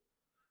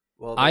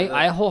 Well,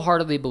 I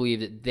wholeheartedly believe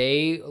that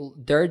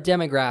their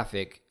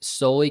demographic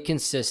solely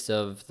consists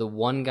of the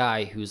one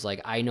guy who's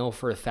like, I know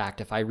for a fact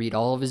if I read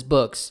all of his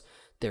books,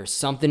 there's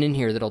something in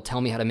here that'll tell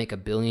me how to make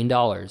 $1 billion.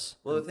 Well,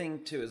 the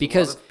thing too is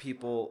because a lot of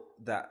people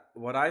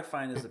what I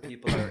find is the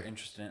people that are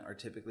interested in are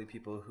typically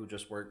people who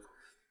just work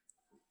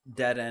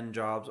dead end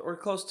jobs or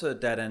close to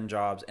dead end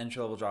jobs,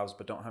 entry level jobs,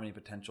 but don't have any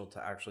potential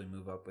to actually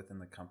move up within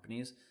the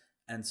companies,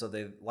 and so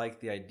they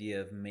like the idea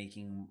of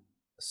making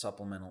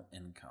supplemental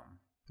income.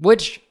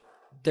 Which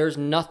there's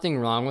nothing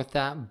wrong with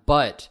that,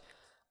 but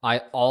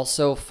I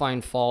also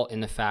find fault in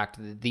the fact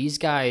that these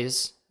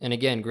guys. And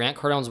again, Grant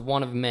Cardone's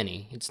one of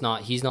many. He's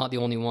not the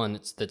only one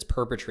that's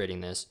perpetrating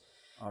this.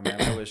 Oh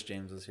man, I wish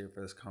James was here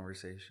for this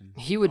conversation.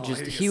 He would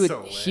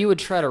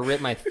try to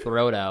rip my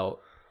throat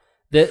out.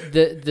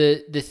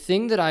 The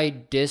thing that I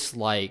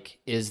dislike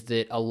is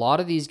that a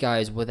lot of these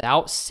guys,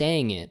 without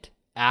saying it,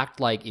 act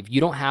like if you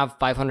don't have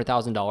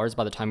 $500,000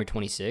 by the time you're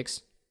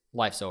 26,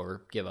 life's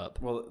over. Give up.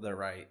 Well, they're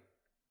right.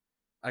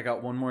 I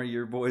got one more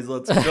year, boys.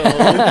 Let's go.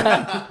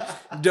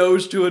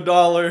 Doge to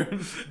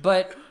 $1.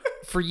 But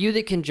for you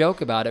that can joke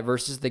about it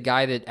versus the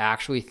guy that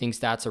actually thinks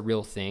that's a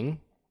real thing,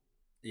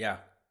 yeah,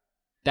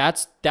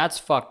 that's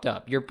fucked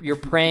up. You're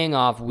preying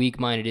off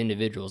weak-minded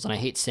individuals, and I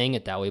hate saying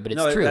it that way, but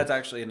it's true. That's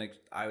actually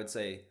I would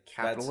say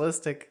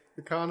capitalistic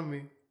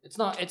economy. It's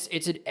not.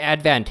 It's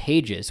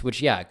advantageous,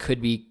 which it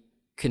could be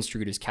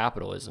construed as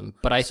capitalism.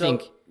 But I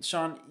think,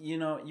 Sean, you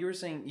were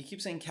saying you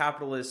keep saying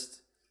capitalist.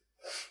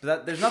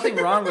 But there's nothing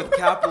wrong with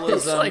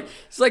capitalism.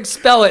 It's like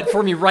spell it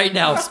for me right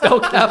now. Spell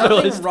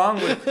capitalism. Nothing wrong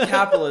with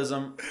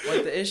capitalism.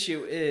 Like the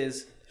issue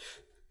is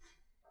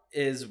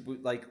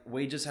like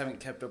wages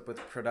haven't kept up with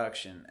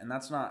production, and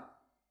that's not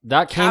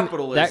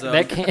capitalism.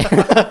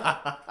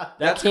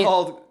 That's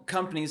called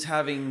companies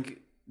having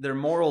their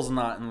morals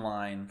not in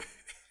line.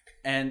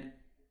 And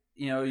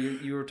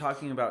you were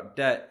talking about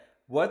debt.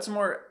 What's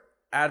more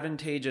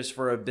advantageous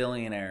for a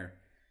billionaire?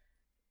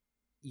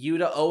 You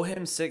to owe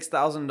him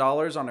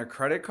 $6,000 on a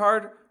credit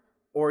card,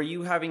 or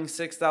you having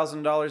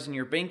 $6,000 in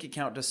your bank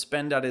account to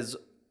spend at his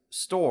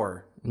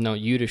store? No,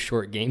 you to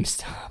short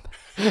GameStop.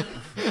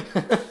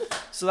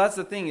 So that's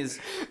the thing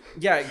is,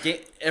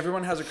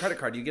 everyone has a credit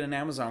card. You get an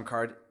Amazon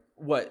card.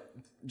 What?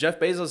 Jeff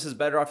Bezos is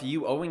better off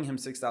you owing him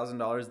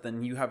 $6,000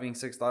 than you having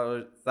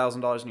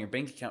 $6,000 in your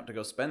bank account to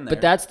go spend there.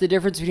 But that's the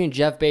difference between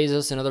Jeff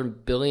Bezos and other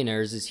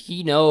billionaires is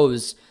he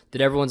knows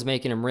that everyone's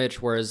making him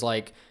rich, whereas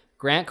like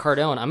Grant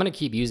Cardone, I'm going to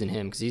keep using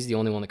him because he's the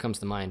only one that comes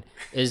to mind,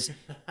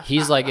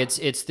 he's like,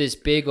 it's this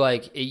big,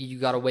 like, you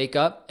got to wake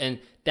up. And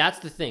that's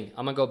the thing.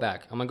 I'm going to go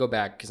back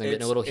because I'm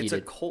getting a little heated.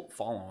 It's a cult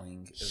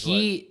following.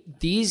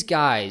 These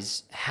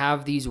guys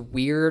have these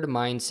weird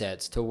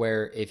mindsets to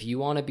where if you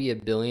want to be a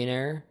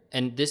billionaire,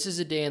 and this is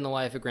a day in the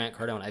life of Grant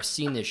Cardone. I've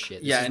seen this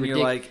shit. This is and ridiculous.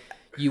 You're like,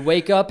 you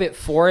wake up at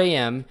 4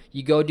 a.m.,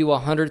 you go do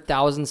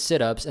 100,000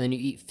 sit-ups, and then you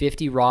eat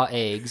 50 raw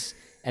eggs.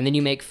 And then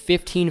you make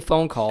 15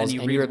 phone calls.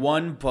 And you read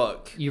one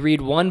book. You read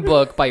one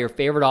book by your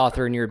favorite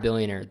author and you're a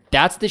billionaire.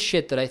 That's the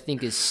shit that I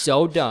think is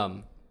so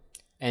dumb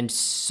and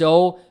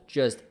so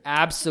just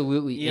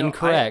absolutely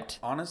incorrect.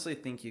 I honestly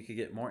think you could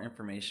get more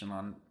information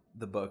on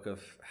the book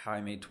of how I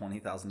made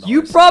 $20,000.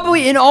 You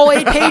probably, in all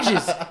 8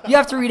 pages. You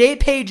have to read 8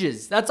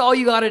 pages. That's all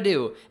you got to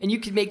do. And you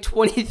can make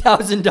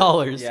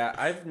 $20,000. Yeah,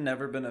 I've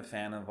never been a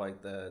fan of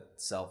like the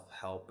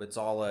self-help. It's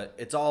all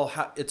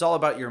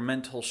about your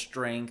mental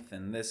strength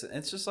and this.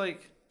 It's just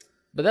like,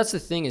 But that's the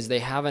thing is they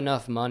have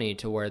enough money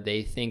to where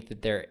they think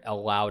that they're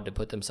allowed to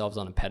put themselves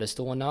on a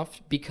pedestal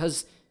enough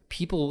because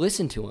people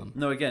listen to them.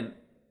 No, again,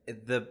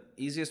 the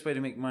easiest way to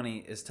make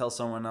money is tell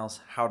someone else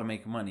how to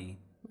make money.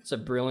 It's a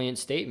brilliant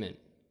statement.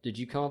 Did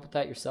you come up with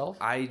that yourself?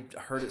 I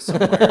heard it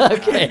somewhere.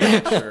 Okay.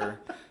 I'm not sure.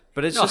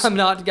 But it's just I'm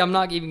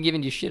not even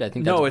giving you shit. I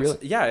think that's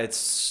brilliant.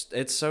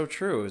 it's so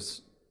true.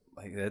 It's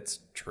like it's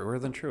truer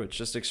than true. It's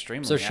just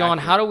extremely So Sean,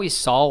 accurate. how do we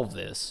solve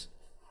this?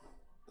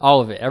 All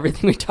of it.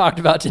 Everything we talked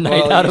about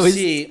tonight. Well, How do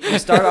we we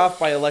start off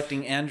by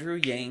electing Andrew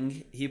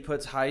Yang. He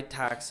puts high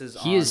taxes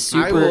on. He is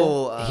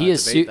super. He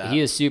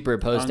is super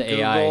opposed to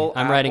Google, AI.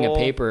 I'm writing a Apple.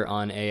 paper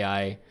on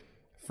AI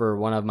for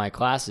one of my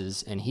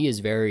classes, and he is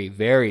very,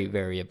 very,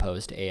 very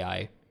opposed to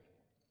AI.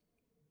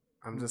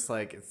 I'm just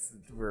like,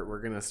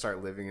 we're gonna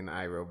start living in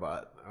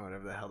iRobot, or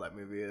whatever the hell that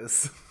movie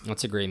is.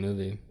 That's a great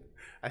movie.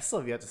 I still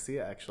have yet to see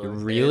it, actually.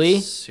 Really?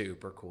 It's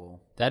super cool.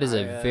 That is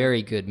a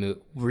very good movie.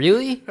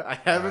 Really? I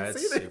haven't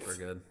It's seen it. super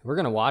good. We're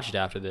gonna watch it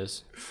after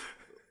this.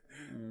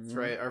 That's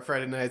right. Our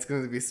Friday night's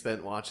going to be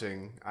spent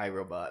watching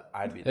iRobot.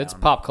 I'd be It's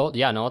down. pop culture.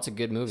 Yeah, no, it's a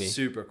good movie.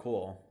 Super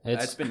cool.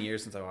 It's- It's been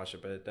years since I watched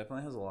it, but it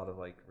definitely has a lot of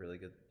like really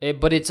good.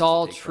 But it's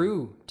all take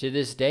true to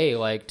this day.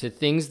 Like to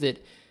things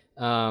that,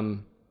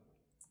 I'm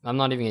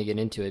not even gonna get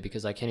into it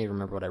because I can't even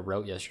remember what I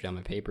wrote yesterday on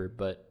my paper.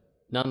 But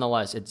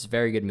nonetheless, it's a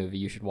very good movie.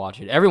 You should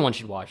watch it. Everyone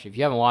should watch it. If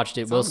you haven't watched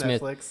it, It's Will on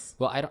Smith. Netflix.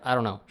 Well, I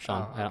don't know,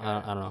 Sean. Oh, okay. I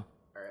don't know. All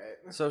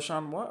right. So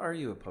Sean, what are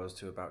you opposed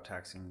to about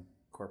taxing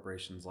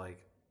corporations like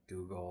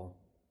Google,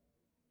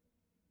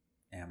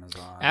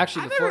 Amazon?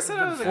 Actually, I never said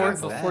I was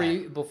against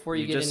that. before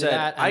you get just into said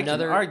that, I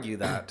another can argue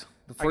that.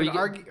 before I you can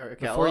get argue. Okay,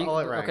 before I'll you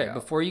let Ryan okay go.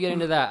 before you get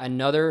into that,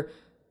 another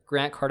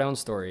Grant Cardone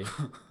story.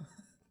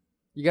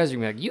 You guys are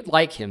gonna be like, you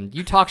like him.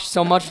 You talk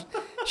so much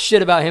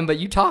shit about him, but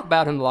you talk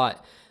about him a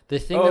lot. The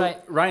thing Oh,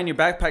 that Ryan, your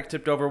backpack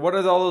tipped over. What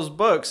are all those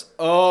books?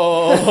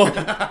 Oh,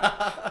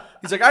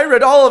 he's like, I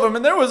read all of them,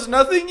 and there was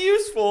nothing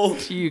useful.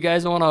 do you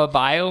guys want to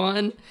buy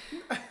one?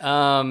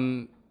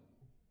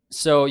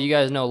 So you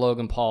guys know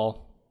Logan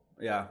Paul.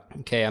 Yeah,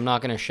 Okay, I'm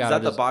not gonna is shout that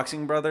out the his,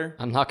 boxing brother?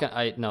 I'm not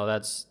gonna. No,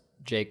 that's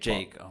Jake. Paul.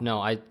 Jake, oh. No,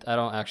 I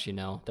don't actually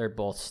know. They're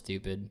both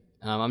stupid.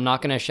 I'm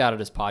not gonna shout out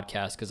his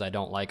podcast because I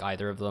don't like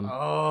either of them.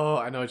 Oh,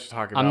 I know what you're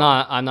talking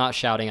about. I'm not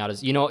shouting out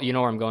his. You know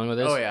where I'm going with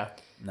this. Oh, yeah.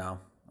 No,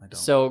 I don't.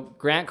 So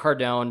Grant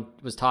Cardone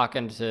was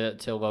talking to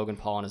Logan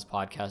Paul on his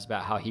podcast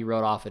about how he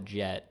wrote off a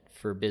jet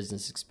for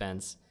business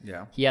expense.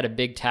 Yeah. He had a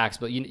big tax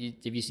bill. Have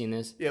you seen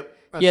this? Yep.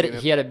 He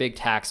had a big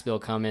tax bill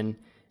come in,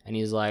 and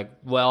he's like,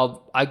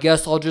 "Well, I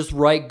guess I'll just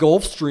write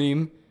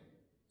Gulfstream."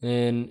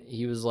 And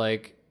he was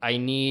like, "I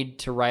need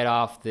to write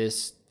off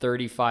this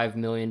 $35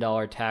 million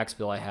tax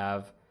bill I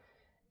have,"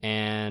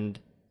 and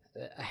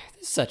this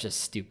is such a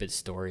stupid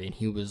story. And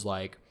he was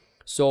like,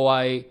 "So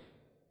I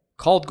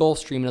called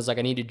Gulfstream and I was like,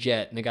 I need a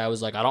jet." And the guy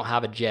was like, "I don't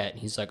have a jet." And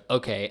he's like,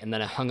 "Okay." And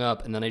then I hung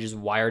up and then I just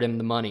wired him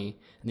the money.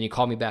 And then he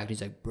called me back and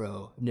he's like,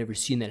 "Bro, I've never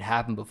seen that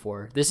happen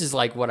before." This is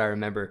like what I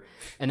remember.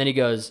 And then he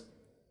goes,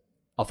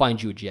 "I'll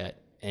find you a jet."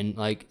 And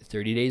like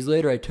 30 days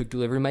later, I took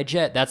delivery of my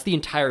jet. That's the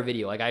entire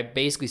video. Like I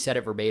basically said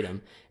it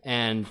verbatim.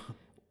 And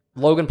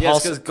Logan Paul.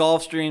 Yes, because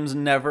Gulfstream's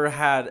never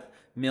had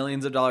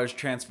millions of dollars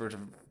transferred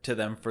to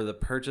them for the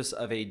purchase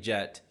of a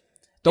jet.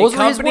 Those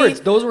were his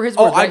words. Those were his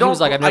words. Right? He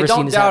was like, "I've never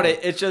seen this doubt happen."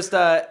 it. It's just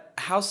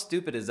how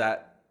stupid is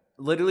that?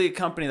 Literally, a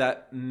company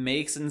that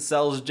makes and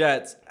sells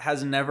jets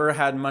has never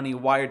had money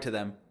wired to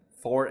them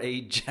for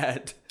a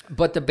jet.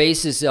 But the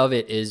basis of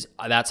it is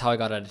that's how I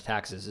got out of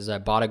taxes. Is I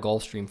bought a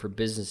Gulfstream for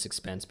business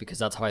expense because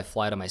that's how I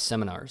fly to my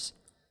seminars.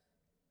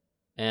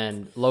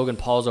 And Logan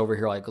Paul's over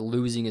here like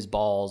losing his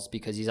balls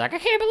because he's like, "I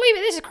can't believe it.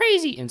 This is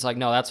crazy." And it's like,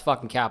 no, that's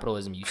fucking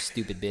capitalism, you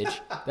stupid bitch.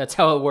 That's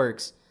how it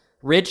works.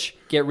 Rich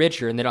get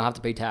richer and they don't have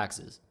to pay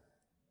taxes.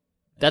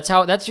 That's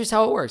just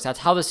how it works. That's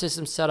how the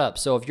system's set up.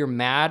 So if you're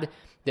mad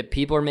that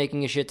people are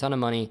making a shit ton of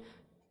money,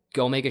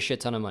 go make a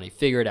shit ton of money.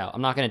 Figure it out.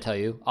 I'm not going to tell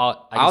you.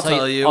 I'll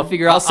tell you. I'll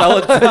figure out. I'll sell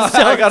it.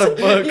 I got a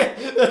book.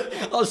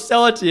 Yeah, I'll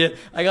sell it to you.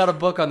 I got a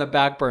book on the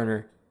back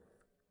burner.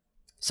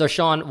 So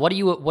Sean, what do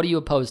you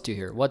oppose to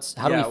here?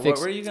 How do we fix?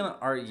 What were you gonna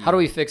argue? How do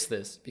we fix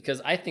this?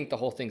 Because I think the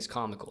whole thing's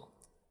comical,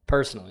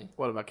 personally.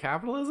 What about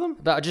capitalism?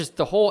 About just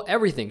the whole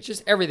everything,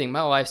 just everything.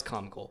 My life's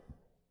comical.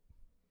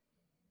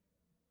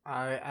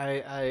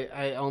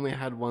 I only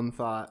had one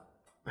thought.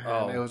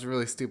 And it was a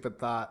really stupid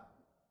thought.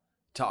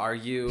 to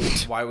argue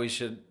why we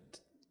should?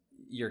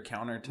 Your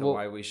counter to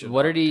why we should.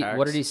 What did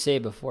tax? he say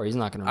before? He's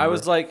not going to. I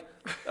was like,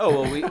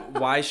 oh well,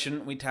 why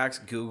shouldn't we tax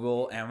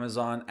Google,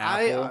 Amazon,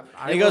 Apple?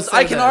 I he will goes, say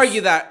I can this.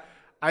 argue that.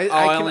 I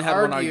I can only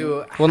had one argue.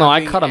 argument. Well, no, I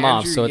having cut him off,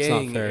 Andrew so it's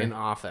not Yang fair. In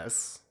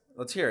office.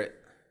 Let's hear it.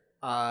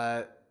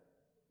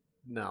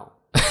 No.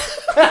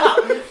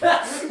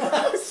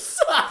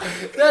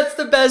 That's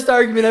the best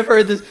argument I've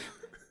heard. This.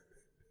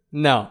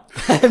 No,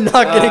 I'm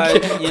not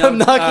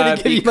gonna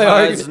give you my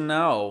argument.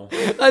 No.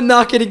 I'm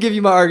not gonna give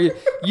you my argument.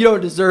 You don't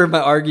deserve my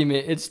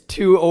argument. It's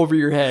too over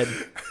your head.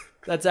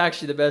 That's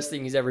actually the best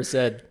thing he's ever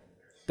said.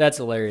 That's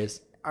hilarious.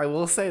 I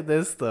will say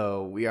this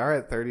though, we are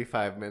at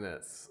 35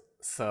 minutes,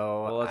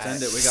 so Well, let's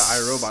end it. We got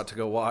iRobot to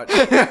go watch.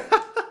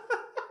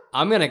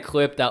 I'm going to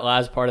clip that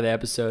last part of the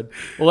episode.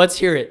 Well, let's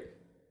hear it.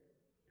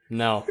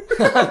 No.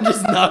 I'm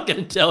just not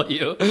going to tell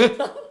you.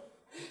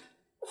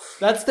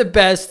 That's the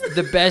best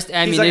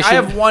ammunition. He's like, I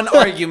have one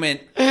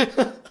argument.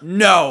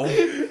 No.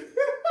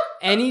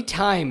 Any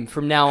time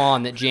from now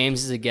on that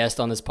James is a guest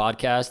on this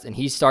podcast and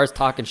he starts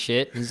talking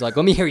shit, he's like,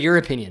 let me hear your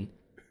opinion.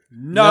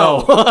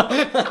 No.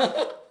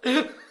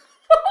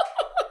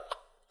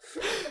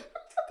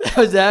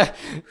 That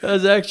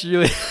was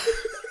actually...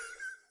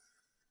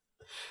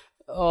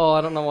 Oh,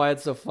 I don't know why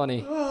it's so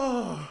funny.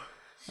 All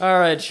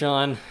right,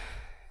 Sean.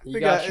 You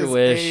got your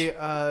wish.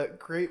 A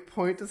great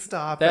point to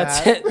stop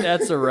That's at. it.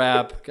 That's a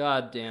wrap.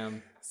 God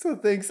damn. So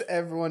thanks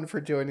everyone for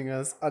joining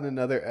us on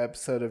another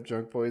episode of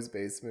Drunk Boys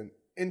Basement.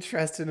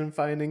 Interested in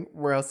finding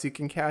where else you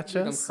can catch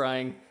us? I'm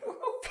crying.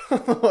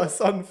 Follow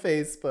us on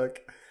Facebook.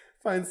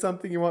 Find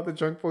something you want the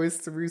Drunk Boys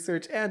to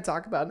research and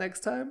talk about next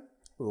time?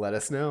 Let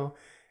us know.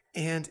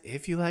 And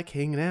if you like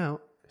hanging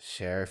out,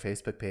 share our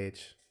Facebook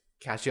page.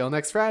 Catch you all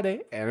next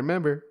Friday. And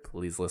remember,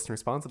 please listen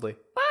responsibly.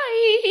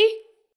 Bye.